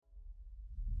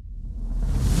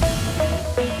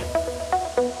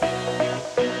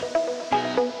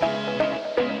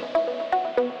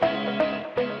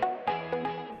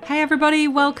everybody,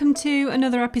 welcome to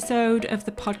another episode of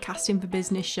the Podcasting for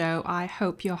Business show. I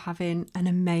hope you're having an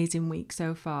amazing week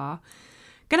so far.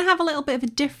 Going to have a little bit of a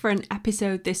different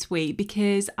episode this week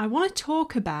because I want to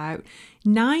talk about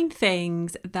 9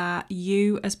 things that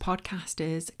you as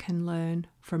podcasters can learn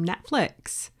from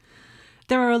Netflix.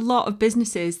 There are a lot of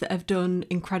businesses that have done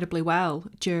incredibly well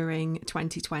during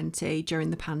 2020, during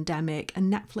the pandemic,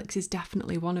 and Netflix is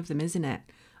definitely one of them, isn't it?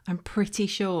 I'm pretty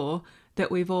sure that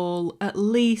we've all at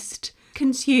least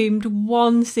consumed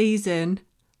one season,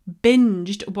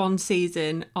 binged one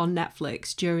season on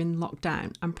Netflix during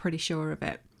lockdown. I'm pretty sure of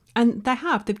it. And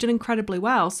they've done incredibly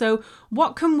well. So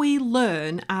what can we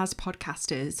learn as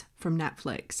podcasters from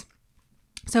Netflix?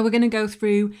 So we're going to go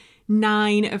through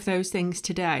 9 of those things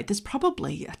today. There's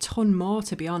probably a ton more,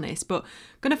 to be honest, but I'm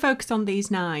going to focus on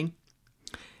these 9.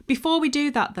 Before we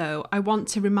do that, though, I want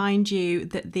to remind you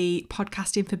that the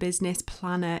Podcasting for Business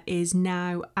Planner is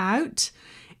now out.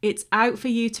 It's out for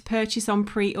you to purchase on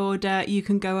pre-order. You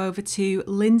can go over to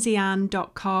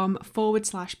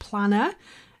lindsayann.com/planner.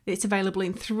 It's available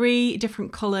in 3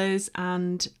 different colours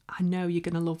and I know you're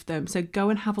going to love them. So go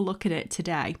and have a look at it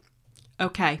today.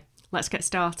 Okay, let's get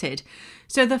started.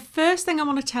 So the first thing I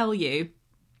want to tell you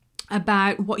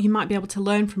about what you might be able to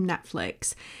learn from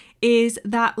Netflix is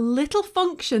that little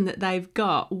function that they've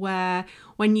got where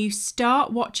when you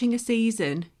start watching a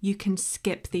season, you can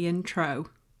skip the intro.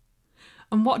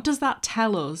 And what does that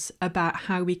tell us about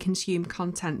how we consume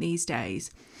content these days?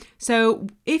 So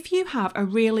if you have a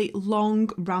really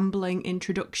long, rambling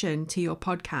introduction to your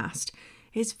podcast,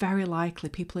 it's very likely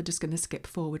people are just going to skip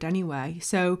forward anyway.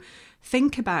 So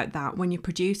think about that when you're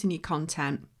producing your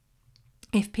content.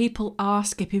 If people are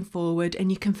skipping forward,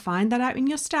 and you can find that out in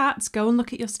your stats, go and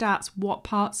look at your stats, what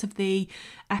parts of the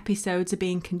episodes are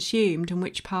being consumed and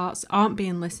which parts aren't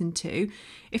being listened to.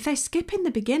 If they skip in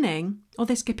the beginning, or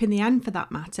they skip in the end for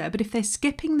that matter, but if they're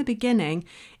skipping the beginning,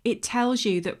 it tells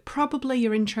you that probably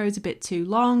your intro is a bit too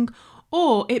long.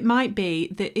 Or it might be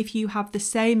that if you have the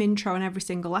same intro on every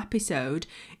single episode,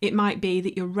 it might be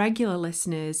that your regular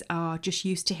listeners are just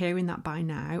used to hearing that by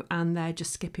now and they're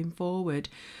just skipping forward.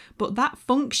 But that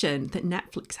function that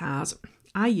Netflix has,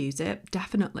 I use it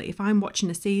definitely. If I'm watching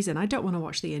a season, I don't want to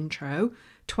watch the intro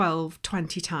 12,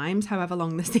 20 times, however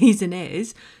long the season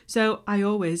is. So I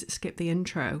always skip the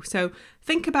intro. So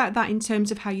think about that in terms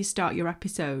of how you start your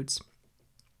episodes.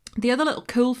 The other little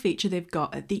cool feature they've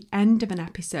got at the end of an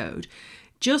episode,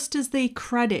 just as the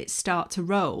credits start to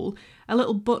roll, a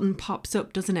little button pops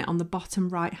up, doesn't it, on the bottom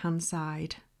right hand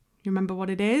side. You remember what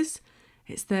it is?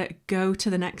 It's the go to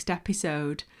the next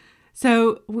episode.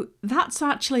 So that's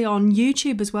actually on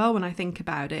YouTube as well when I think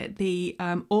about it. The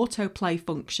autoplay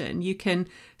function, you can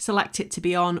select it to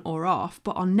be on or off,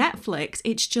 but on Netflix,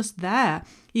 it's just there.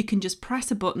 You can just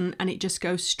press a button and it just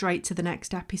goes straight to the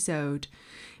next episode.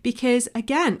 Because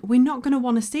again, we're not going to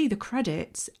want to see the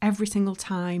credits every single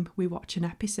time we watch an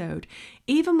episode.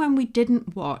 Even when we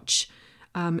didn't watch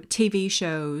TV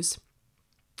shows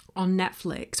on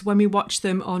Netflix, when we watch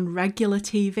them on regular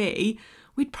TV,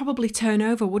 we'd probably turn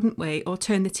over, wouldn't we? Or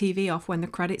turn the TV off when the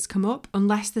credits come up,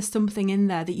 unless there's something in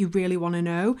there that you really want to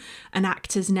know, an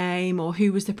actor's name or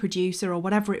who was the producer or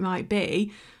whatever it might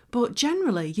be. But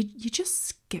generally, you just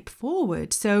skip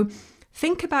forward. So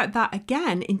think about that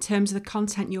again in terms of the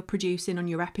content you're producing on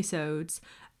your episodes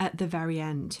at the very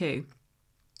end too.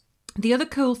 The other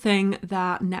cool thing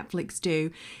that Netflix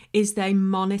do is they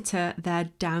monitor their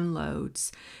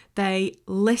downloads. They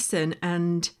listen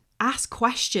and ask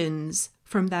questions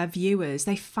from their viewers.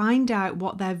 They find out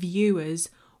what their viewers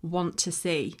want to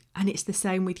see. And it's the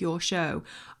same with your show.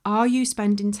 Are you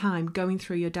spending time going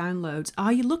through your downloads?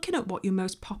 Are you looking at what your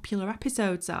most popular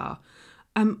episodes are?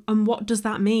 And what does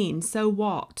that mean? So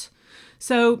what?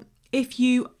 So if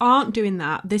you aren't doing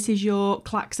that, this is your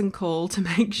klaxon call to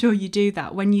make sure you do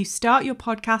that. When you start your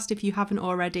podcast, if you haven't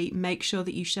already, make sure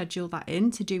that you schedule that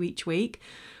in to do each week.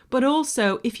 But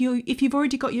also, if you've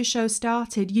already got your show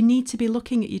started, you need to be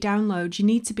looking at your downloads. You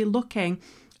need to be looking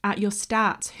at your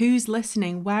stats, who's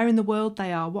listening, where in the world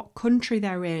they are, what country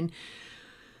they're in,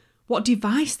 what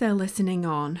device they're listening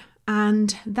on.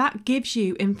 And that gives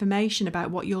you information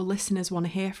about what your listeners want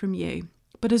to hear from you.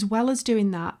 But as well as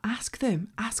doing that, ask them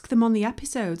on the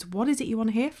episodes, what is it you want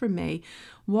to hear from me?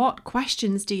 What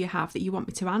questions do you have that you want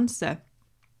me to answer?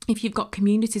 If you've got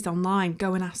communities online,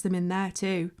 go and ask them in there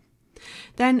too.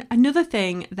 Then another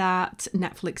thing that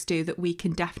Netflix do that we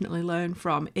can definitely learn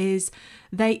from is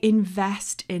they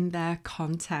invest in their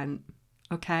content.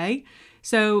 Okay,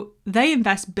 So they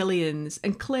invest billions,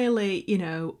 and clearly,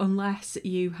 unless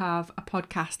you have a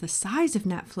podcast the size of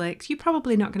Netflix, you're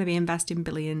probably not going to be investing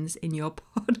billions in your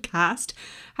podcast.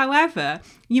 However,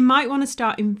 you might want to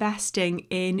start investing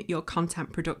in your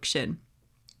content production.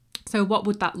 So what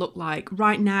would that look like?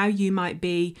 Right now, you might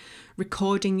be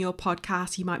recording your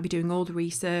podcast, you might be doing all the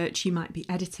research, you might be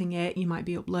editing it, you might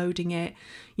be uploading it,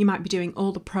 you might be doing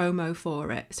all the promo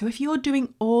for it. So if you're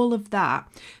doing all of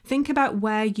that, think about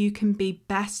where you can be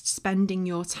best spending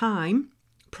your time,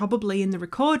 probably in the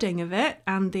recording of it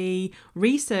and the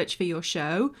research for your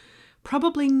show,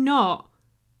 probably not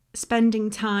spending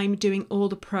time doing all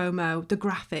the promo, the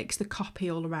graphics, the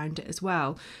copy all around it as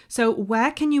well. So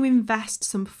where can you invest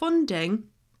some funding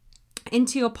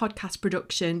into your podcast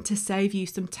production to save you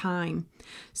some time?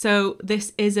 So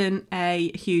this isn't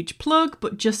a huge plug,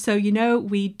 but just so you know,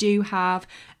 we do have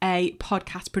a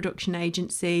podcast production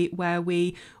agency where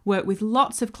we work with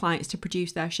lots of clients to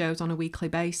produce their shows on a weekly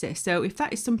basis. So if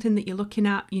that is something that you're looking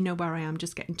at, you know where I am,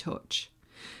 just get in touch.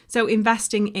 So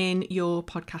investing in your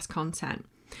podcast content.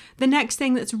 The next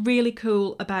thing that's really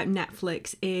cool about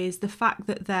Netflix is the fact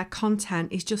that their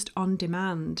content is just on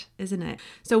demand, isn't it?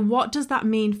 So what does that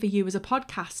mean for you as a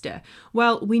podcaster?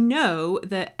 Well, we know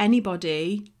that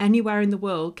anybody, anywhere in the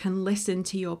world can listen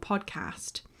to your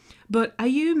podcast. But are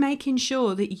you making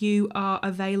sure that you are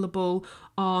available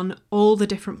on all the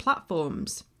different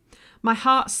platforms? My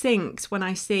heart sinks when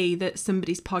I see that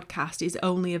somebody's podcast is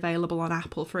only available on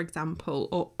Apple, for example,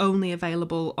 or only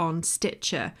available on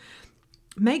Stitcher.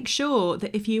 Make sure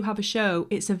that if you have a show,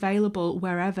 it's available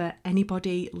wherever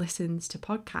anybody listens to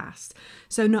podcasts.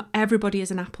 So not everybody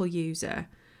is an Apple user.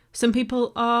 Some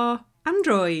people are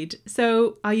Android.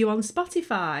 So are you on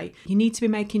Spotify? You need to be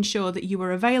making sure that you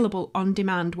are available on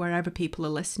demand wherever people are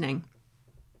listening.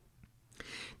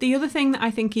 The other thing that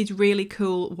I think is really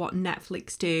cool what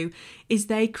Netflix do is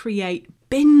they create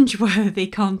binge-worthy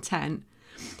content.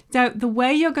 So the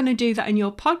way you're going to do that in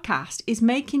your podcast is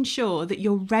making sure that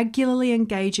you're regularly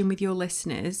engaging with your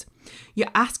listeners, you're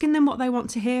asking them what they want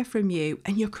to hear from you,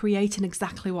 and you're creating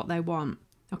exactly what they want.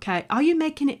 Okay, are you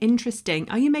making it interesting?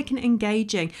 Are you making it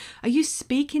engaging? Are you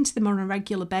speaking to them on a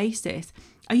regular basis?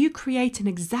 Are you creating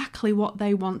exactly what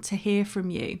they want to hear from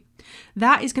you?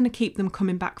 That is going to keep them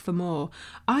coming back for more.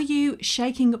 Are you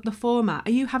shaking up the format?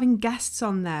 Are you having guests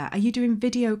on there? Are you doing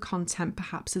video content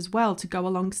perhaps as well to go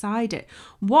alongside it?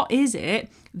 What is it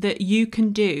that you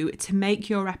can do to make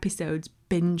your episodes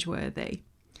binge-worthy?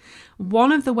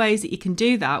 One of the ways that you can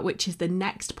do that, which is the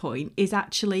next point, is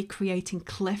actually creating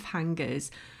cliffhangers.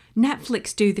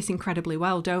 Netflix do this incredibly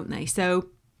well, don't they? So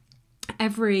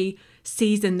every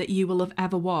season that you will have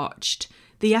ever watched,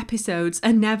 the episodes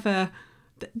are never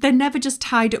just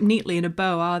tied up neatly in a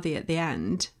bow, are they, at the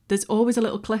end? There's always a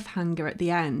little cliffhanger at the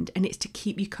end, and it's to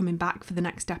keep you coming back for the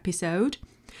next episode.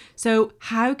 So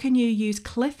how can you use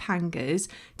cliffhangers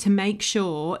to make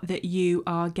sure that you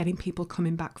are getting people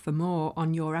coming back for more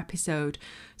on your episode?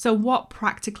 So what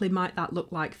practically might that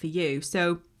look like for you?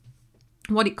 So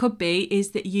what it could be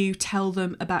is that you tell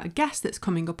them about a guest that's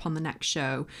coming up on the next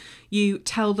show. You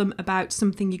tell them about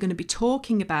something you're going to be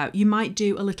talking about. You might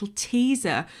do a little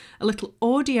teaser, a little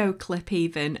audio clip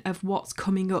even of what's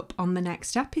coming up on the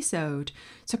next episode.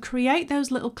 So create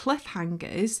those little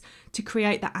cliffhangers to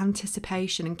create that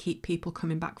anticipation and keep people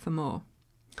coming back for more.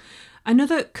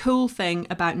 Another cool thing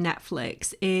about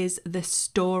Netflix is the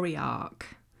story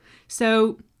arc.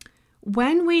 So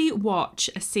when we watch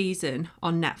a season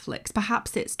on Netflix,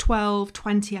 perhaps it's 12,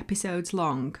 20 episodes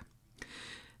long,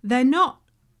 they're not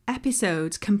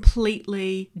episodes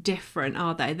completely different,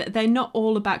 are they? They're not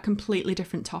all about completely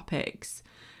different topics.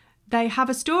 They have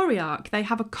a story arc. They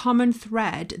have a common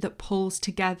thread that pulls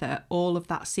together all of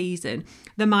that season.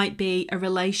 There might be a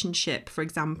relationship, for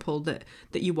example, that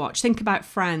you watch. Think about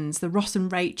Friends, the Ross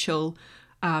and Rachel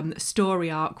story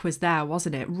arc was there,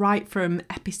 wasn't it? Right from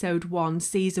episode 1,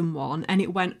 season 1, and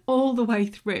it went all the way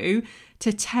through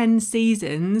to 10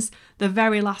 seasons. The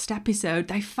very last episode,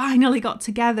 they finally got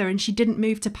together and she didn't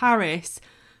move to Paris.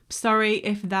 Sorry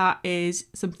if that is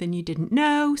something you didn't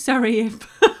know. Sorry if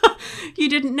you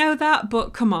didn't know that,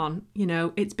 but come on,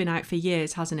 it's been out for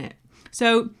years, hasn't it?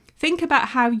 So think about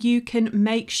how you can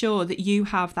make sure that you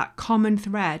have that common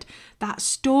thread, that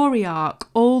story arc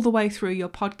all the way through your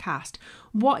podcast.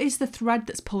 What is the thread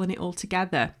that's pulling it all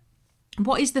together?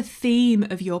 What is the theme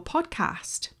of your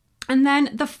podcast? And then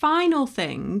the final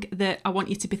thing that I want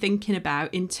you to be thinking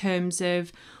about in terms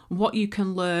of what you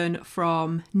can learn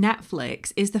from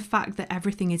Netflix is the fact that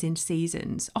everything is in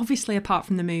seasons. Obviously, apart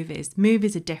from the movies.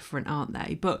 Movies are different, aren't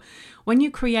they? But when you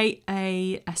create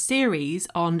a series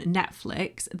on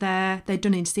Netflix, they're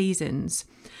done in seasons.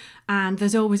 and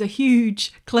there's always a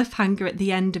huge cliffhanger at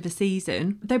the end of a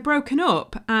season. They're broken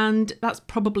up, and that's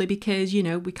probably because,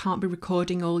 we can't be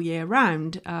recording all year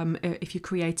round if you're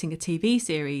creating a TV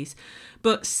series.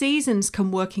 But seasons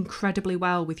can work incredibly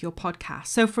well with your podcast.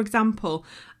 So, for example,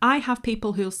 I have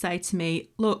people who'll say to me,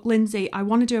 look, Lindsay, I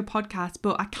want to do a podcast,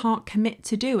 but I can't commit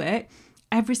to do it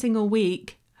every single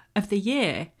week of the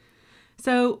year.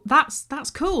 So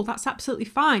that's cool. That's absolutely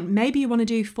fine. Maybe you want to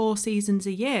do 4 seasons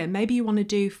a year. Maybe you want to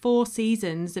do 4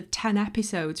 seasons of 10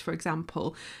 episodes, for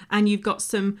example, and you've got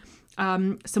some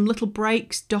little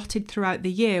breaks dotted throughout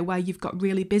the year where you've got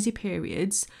really busy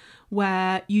periods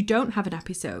where you don't have an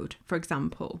episode, for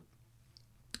example.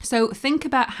 So think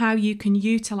about how you can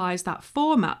utilize that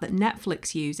format that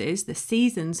Netflix uses, the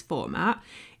seasons format,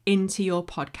 into your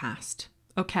podcast.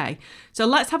 Okay, so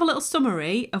let's have a little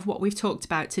summary of what we've talked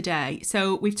about today.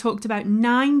 So we've talked about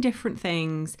 9 different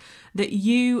things that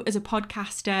you as a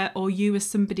podcaster or you as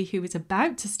somebody who is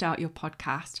about to start your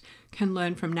podcast can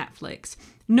learn from Netflix.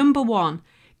 Number 1,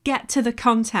 get to the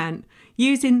content.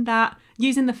 Using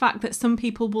the fact that some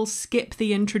people will skip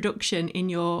the introduction in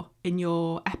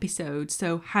your episode.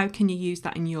 So how can you use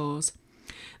that in yours?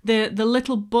 The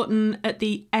little button at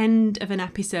the end of an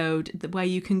episode where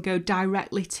you can go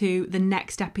directly to the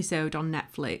next episode on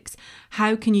Netflix.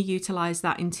 How can you utilize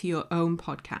that into your own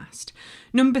podcast?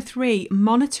 Number 3,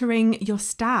 monitoring your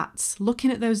stats, looking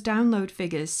at those download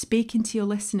figures, speaking to your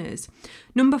listeners.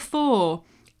 Number 4,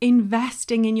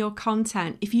 investing in your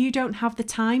content. If you don't have the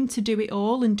time to do it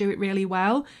all and do it really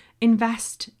well,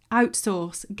 invest,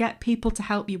 outsource, get people to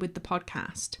help you with the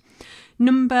podcast.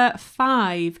 Number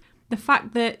 5, the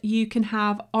fact that you can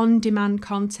have on-demand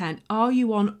content. Are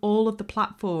you on all of the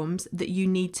platforms that you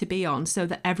need to be on so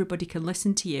that everybody can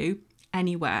listen to you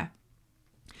anywhere?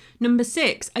 Number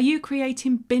 6, are you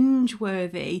creating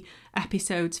binge-worthy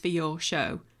episodes for your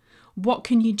show? What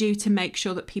can you do to make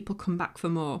sure that people come back for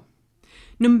more?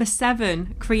 Number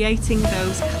 7, creating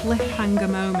those cliffhanger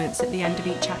moments at the end of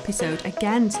each episode,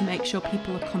 again, to make sure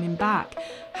people are coming back.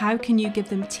 How can you give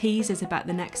them teasers about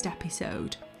the next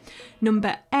episode?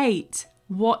 Number 8,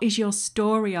 what is your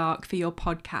story arc for your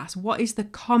podcast? What is the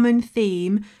common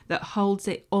theme that holds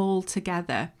it all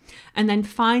together? And then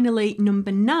finally,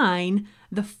 number 9,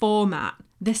 the format,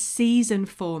 the season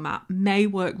format may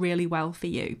work really well for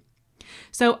you.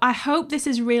 So I hope this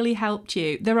has really helped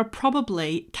you. There are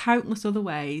probably countless other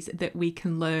ways that we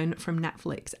can learn from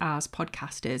Netflix as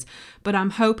podcasters, but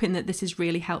I'm hoping that this has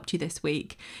really helped you this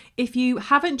week. If you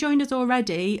haven't joined us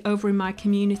already over in my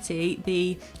community,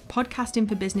 the Podcasting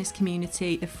for Business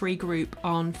community, the free group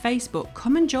on Facebook,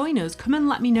 come and join us. Come and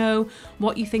let me know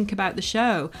what you think about the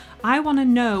show. I want to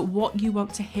know what you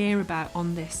want to hear about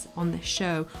on this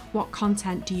show. What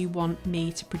content do you want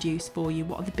me to produce for you?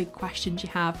 What are the big questions you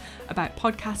have about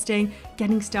podcasting,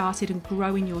 getting started and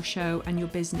growing your show and your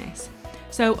business?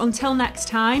 So until next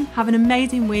time, have an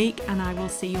amazing week and I will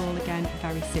see you all again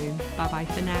very soon. Bye bye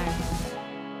for now.